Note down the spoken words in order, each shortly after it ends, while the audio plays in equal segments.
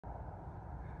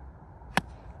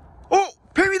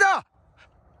아닙니다.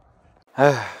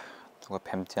 에휴, 누가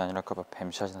뱀띠 아니랄까봐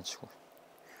뱀샷이나 치고.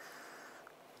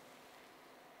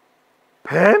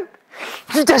 뱀?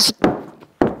 이 자식!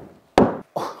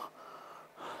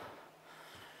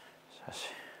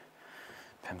 자식,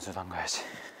 뱀수도 안 가야지.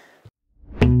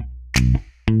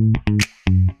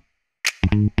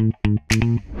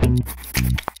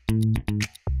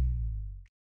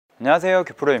 안녕하세요,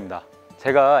 규프로입니다.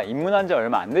 제가 입문한 지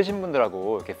얼마 안 되신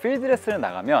분들하고 이렇게 필드 레슨을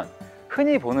나가면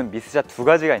흔히 보는 미스샷 두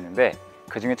가지가 있는데,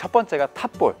 그 중에 첫 번째가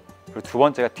탑볼, 그리고 두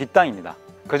번째가 뒷땅입니다.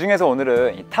 그 중에서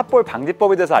오늘은 이 탑볼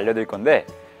방지법에 대해서 알려드릴 건데,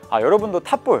 여러분도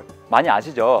탑볼 많이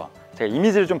아시죠? 제가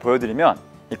이미지를 좀 보여드리면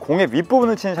이 공의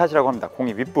윗부분을 치는 샷이라고 합니다.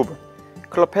 공의 윗부분,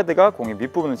 클럽 헤드가 공의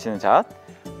윗부분을 치는 샷,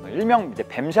 일명 이제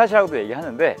뱀샷이라고도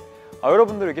얘기하는데,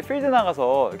 여러분들 이렇게 필드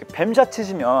나가서 이렇게 뱀샷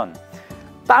치시면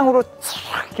땅으로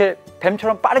이렇게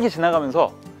뱀처럼 빠르게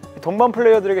지나가면서 동반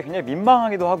플레이어들에게 굉장히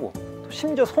민망하기도 하고,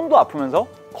 심지어 손도 아프면서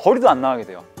거리도 안 나가게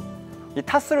돼요. 이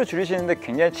타수를 줄이시는데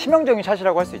굉장히 치명적인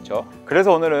샷이라고 할 수 있죠.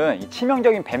 그래서 오늘은 이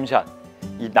치명적인 뱀샷,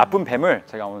 이 나쁜 뱀을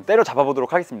제가 오늘 때려잡아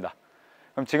보도록 하겠습니다.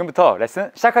 그럼 지금부터 레슨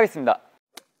시작하겠습니다.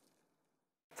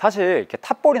 사실 이렇게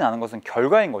탑볼이 나는 것은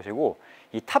결과인 것이고,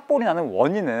 이 탑볼이 나는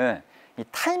원인은 이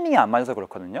타이밍이 안 맞아서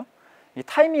그렇거든요. 이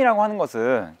타이밍이라고 하는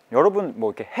것은 여러분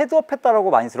뭐 이렇게 헤드업 했다라고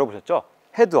많이 들어보셨죠?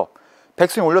 헤드업,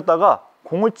 백스윙 올렸다가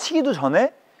공을 치기도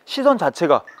전에 시선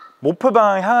자체가 목표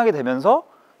방향을 향하게 되면서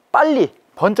빨리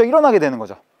번쩍 일어나게 되는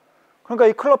거죠. 그러니까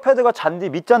이 클럽 헤드가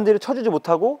잔디, 밑잔디를 쳐주지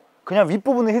못하고 그냥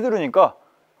윗부분을 휘두르니까,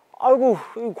 아이고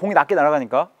공이 낮게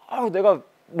날아가니까 아유 내가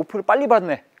목표를 빨리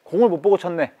봤네, 공을 못 보고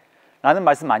쳤네 라는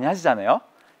말씀 많이 하시잖아요.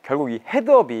 결국 이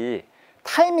헤드업이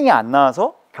타이밍이 안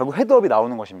나와서 결국 헤드업이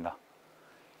나오는 것입니다.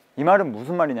 이 말은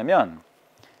무슨 말이냐면,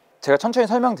 제가 천천히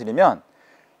설명드리면,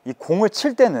 이 공을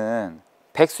칠 때는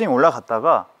백스윙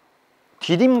올라갔다가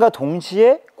디딤과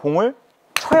동시에 공을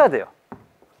쳐야 돼요.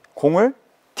 공을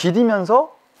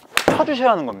디디면서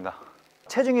쳐주셔야 하는 겁니다.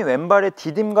 체중이 왼발의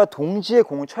디딤과 동시에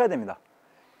공을 쳐야 됩니다.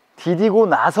 디디고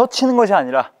나서 치는 것이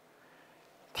아니라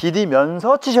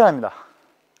디디면서 치셔야 합니다.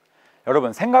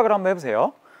 여러분 생각을 한번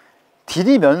해보세요.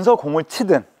 디디면서 공을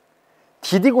치든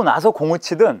디디고 나서 공을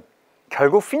치든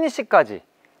결국 피니시까지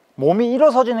몸이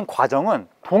일어서지는 과정은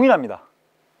동일합니다.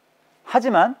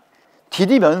 하지만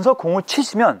디디면서 공을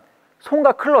치시면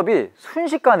손과 클럽이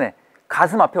순식간에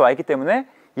가슴 앞에 와 있기 때문에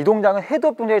이 동작은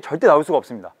헤드업 동작이 절대 나올 수가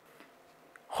없습니다.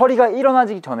 허리가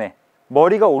일어나기 전에,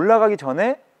 머리가 올라가기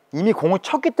전에 이미 공을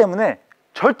쳤기 때문에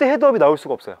절대 헤드업이 나올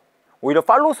수가 없어요. 오히려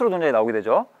팔로우스루 동작이 나오게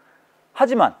되죠.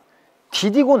 하지만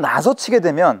디디고 나서 치게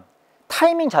되면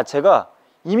타이밍 자체가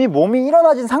이미 몸이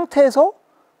일어나진 상태에서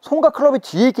손과 클럽이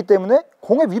뒤에 있기 때문에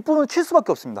공의 윗부분을 칠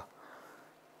수밖에 없습니다.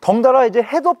 덩달아 이제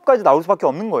헤드업까지 나올 수밖에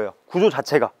없는 거예요, 구조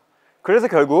자체가. 그래서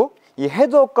결국 이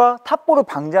헤드업과 탑볼을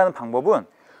방지하는 방법은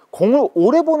공을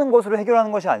오래 보는 것으로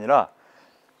해결하는 것이 아니라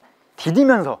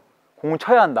디디면서 공을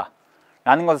쳐야 한다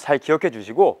라는 것을 잘 기억해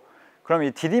주시고, 그럼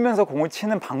이 디디면서 공을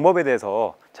치는 방법에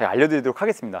대해서 제가 알려드리도록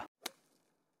하겠습니다.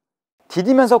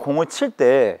 디디면서 공을 칠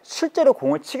때 실제로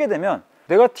공을 치게 되면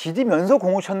내가 디디면서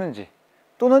공을 쳤는지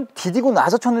또는 디디고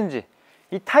나서 쳤는지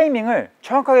이 타이밍을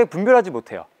정확하게 분별하지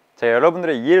못해요. 제가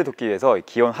여러분들의 이해를 돕기 위해서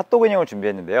귀여운 핫도그 인형을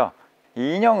준비했는데요.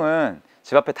 이 인형은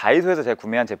집 앞에 다이소에서 제가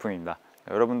구매한 제품입니다.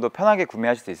 여러분도 편하게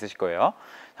구매하실 수 있으실 거예요.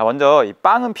 자, 먼저 이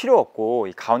빵은 필요 없고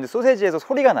이 가운데 소세지에서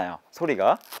소리가 나요.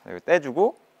 소리가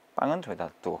떼주고 빵은 저기다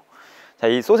두고. 자,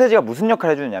 이 소세지가 무슨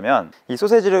역할을 해주냐면, 이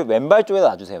소세지를 왼발 쪽에다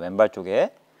놔주세요. 왼발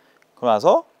쪽에. 그러고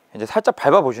나서 이제 살짝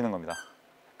밟아 보시는 겁니다.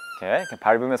 이렇게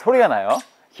밟으면 소리가 나요.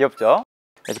 귀엽죠?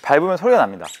 이렇게 밟으면 소리가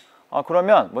납니다.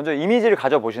 그러면 먼저 이미지를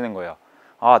가져 보시는 거예요.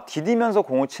 디디면서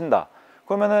공을 친다.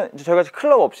 그러면은 저희가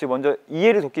클럽 없이 먼저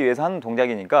이해를 돕기 위해서 하는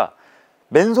동작이니까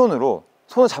맨손으로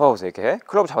손을 잡아보세요. 이렇게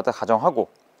클럽을 잡았다 가정하고,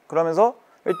 그러면서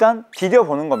일단 디뎌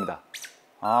보는 겁니다.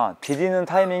 디디는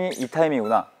타이밍이 이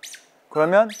타이밍이구나.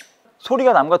 그러면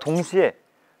소리가 남과 동시에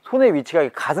손의 위치가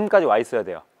가슴까지 와 있어야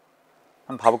돼요.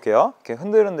 한번 봐볼게요. 이렇게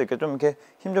흔들흔들 이렇게 좀 이렇게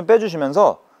힘 좀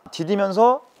빼주시면서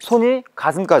디디면서 손이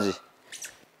가슴까지.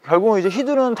 결국은 이제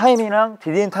휘두르는 타이밍이랑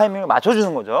디디는 타이밍을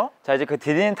맞춰주는 거죠. 자, 이제 그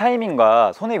디디는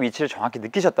타이밍과 손의 위치를 정확히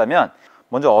느끼셨다면,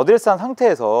 먼저 어드레스한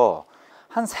상태에서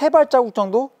한 3발자국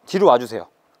정도 뒤로 와주세요.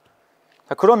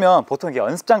 자, 그러면 보통 이게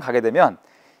연습장 가게 되면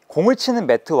공을 치는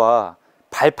매트와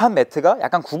발판 매트가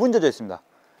약간 구분져져 있습니다.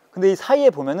 근데 이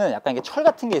사이에 보면은 약간 이게 철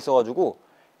같은 게 있어가지고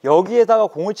여기에다가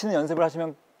공을 치는 연습을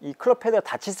하시면 이 클럽 패드가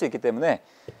다칠 수 있기 때문에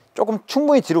조금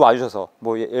충분히 뒤로 와주셔서,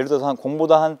 뭐 예를 들어서 한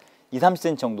공보다 한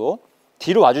 2-30cm 정도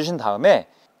뒤로 와주신 다음에,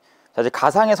 자, 이제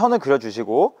가상의 선을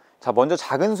그려주시고, 자, 먼저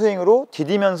작은 스윙으로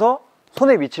디디면서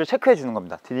손의 위치를 체크해 주는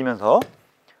겁니다. 디디면서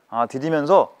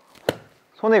디디면서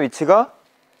손의 위치가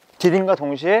디딤과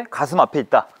동시에 가슴 앞에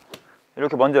있다.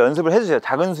 이렇게 먼저 연습을 해주세요.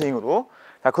 작은 스윙으로.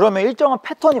 자, 그러면 일정한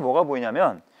패턴이 뭐가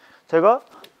보이냐면, 제가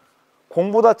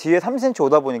공보다 뒤에 3cm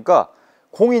오다 보니까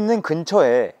공이 있는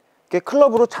근처에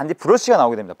클럽으로 잔디 브러쉬가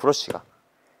나오게 됩니다. 브러쉬가.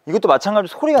 이것도 마찬가지로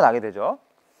소리가 나게 되죠.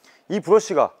 이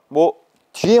브러쉬가 뭐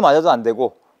뒤에 맞아도 안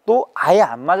되고 또 아예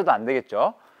안 맞아도 안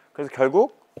되겠죠. 그래서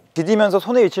결국 디디면서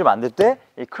손의 위치를 만들 때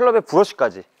이 클럽의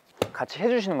브러쉬까지 같이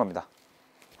해주시는 겁니다.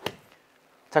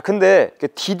 자, 근데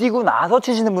디디고 나서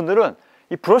치시는 분들은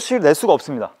이 브러쉬를 낼 수가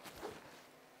없습니다.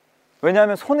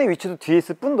 왜냐하면 손의 위치도 뒤에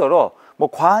있을 뿐더러 뭐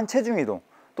과한 체중 이동,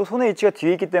 또 손의 위치가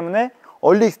뒤에 있기 때문에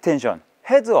얼리 익스텐션,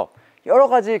 헤드업, 여러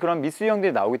가지 그런 미스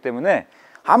유형들이 나오기 때문에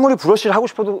아무리 브러쉬를 하고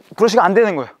싶어도 브러쉬가 안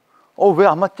되는 거예요. 왜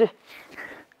안 맞지?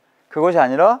 그것이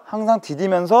아니라 항상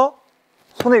디디면서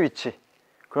손의 위치,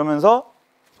 그러면서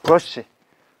브러쉬,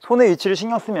 손의 위치를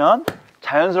신경 쓰면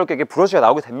자연스럽게 이렇게 브러쉬가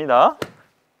나오게 됩니다.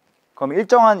 그럼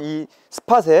일정한 이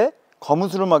스팟에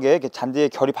거무스름하게 이렇게 잔디의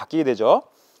결이 바뀌게 되죠.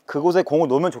 그곳에 공을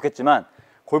놓으면 좋겠지만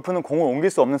골프는 공을 옮길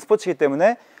수 없는 스포츠이기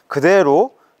때문에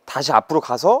그대로 다시 앞으로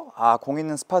가서 공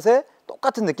있는 스팟에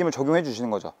똑같은 느낌을 적용해 주시는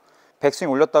거죠.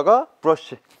 백스윙 올렸다가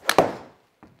브러쉬.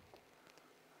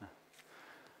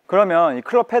 그러면 이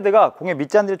클럽 패드가 공의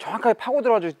밑잔디를 정확하게 파고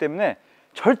들어가 주기 때문에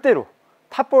절대로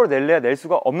탑볼을 낼래야 낼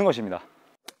수가 없는 것입니다.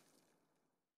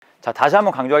 자, 다시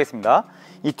한번 강조하겠습니다.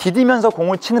 이 디디면서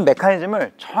공을 치는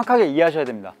메커니즘을 정확하게 이해하셔야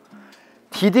됩니다.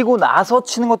 디디고 나서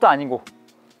치는 것도 아니고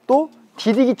또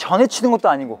디디기 전에 치는 것도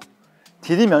아니고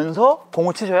디디면서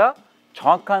공을 치셔야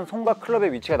정확한 손과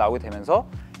클럽의 위치가 나오게 되면서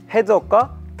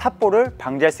헤드업과 탑볼을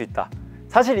방지할 수 있다.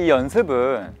 사실 이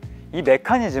연습은 이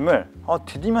메커니즘을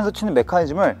디디면서 치는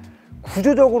메커니즘을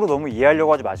구조적으로 너무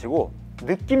이해하려고 하지 마시고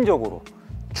느낌적으로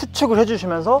추측을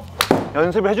해주시면서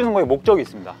연습을 해주는 거에 목적이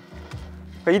있습니다.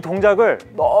 그러니까 이 동작을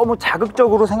너무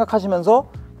자극적으로 생각하시면서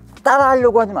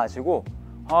따라하려고 하지 마시고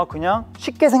그냥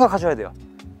쉽게 생각하셔야 돼요.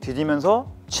 디디면서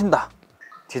친다,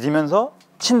 디디면서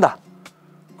친다.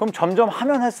 그럼 점점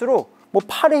하면 할수록 뭐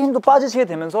팔의 힘도 빠지시게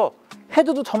되면서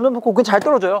헤드도 점점 더 공이 잘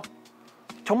떨어져요.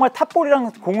 정말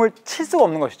탑볼이랑 공을 칠 수가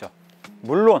없는 것이죠.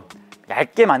 물론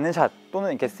얇게 맞는 샷 또는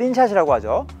이렇게 쓴 샷이라고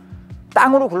하죠.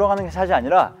 땅으로 굴러가는 샷이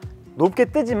아니라 높게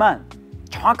뜨지만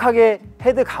정확하게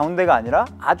헤드 가운데가 아니라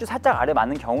아주 살짝 아래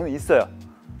맞는 경우는 있어요.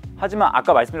 하지만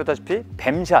아까 말씀드렸다시피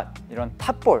뱀샷, 이런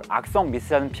탑볼, 악성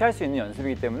미스샷은 피할 수 있는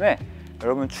연습이기 때문에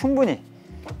여러분 충분히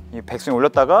이 백스윙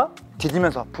올렸다가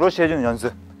디디면서 브러쉬 해주는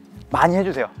연습 많이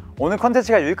해주세요. 오늘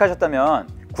컨텐츠가 유익하셨다면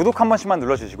구독 한 번씩만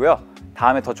눌러주시고요.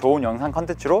 다음에 더 좋은 영상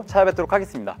컨텐츠로 찾아뵙도록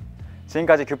하겠습니다.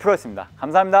 지금까지 규프로였습니다.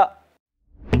 감사합니다.